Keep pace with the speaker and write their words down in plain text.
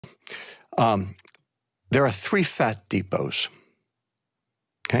There are 3 fat depots,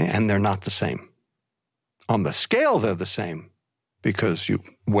 okay, and they're not the same. On the scale, they're the same because you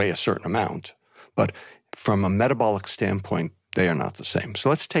weigh a certain amount, but from a metabolic standpoint, they are not the same. So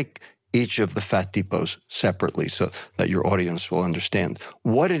let's take each of the fat depots separately so that your audience will understand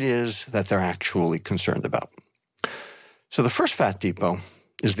what it is that they're actually concerned about. So the first fat depot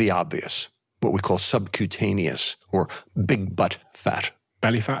is the obvious, what we call subcutaneous or big butt fat.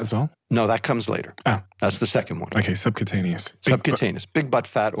 Belly fat as well? No, that comes later. Oh. That's the second one. Okay, subcutaneous. Subcutaneous, big butt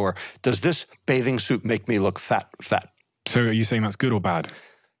fat, or does this bathing suit make me look fat? So are you saying that's good or bad?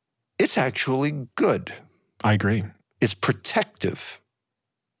 It's actually good. I agree. It's protective.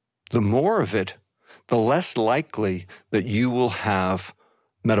 The more of it, the less likely that you will have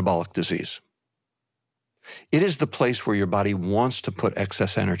metabolic disease. It is the place where your body wants to put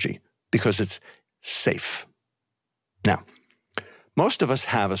excess energy because it's safe. Now, most of us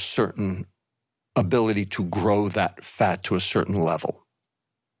have a certain ability to grow that fat to a certain level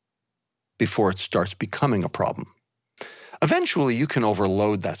before it starts becoming a problem. Eventually, you can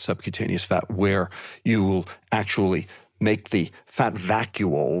overload that subcutaneous fat where you will actually make the fat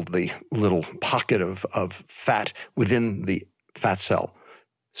vacuole, the little pocket of fat within the fat cell,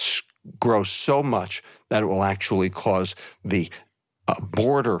 grow so much that it will actually cause the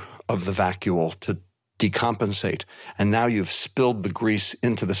border of the vacuole to decompensate. And now you've spilled the grease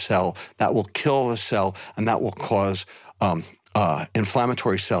into the cell. That will kill the cell, and that will cause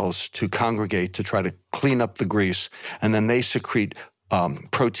inflammatory cells to congregate to try to clean up the grease. And then they secrete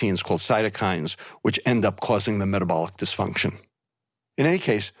proteins called cytokines, which end up causing the metabolic dysfunction. In any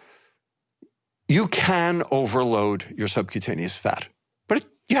case, you can overload your subcutaneous fat, but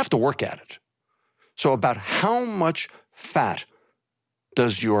you have to work at it. So about how much fat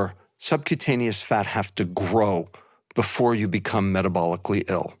does your subcutaneous fat have to grow before you become metabolically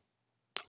ill?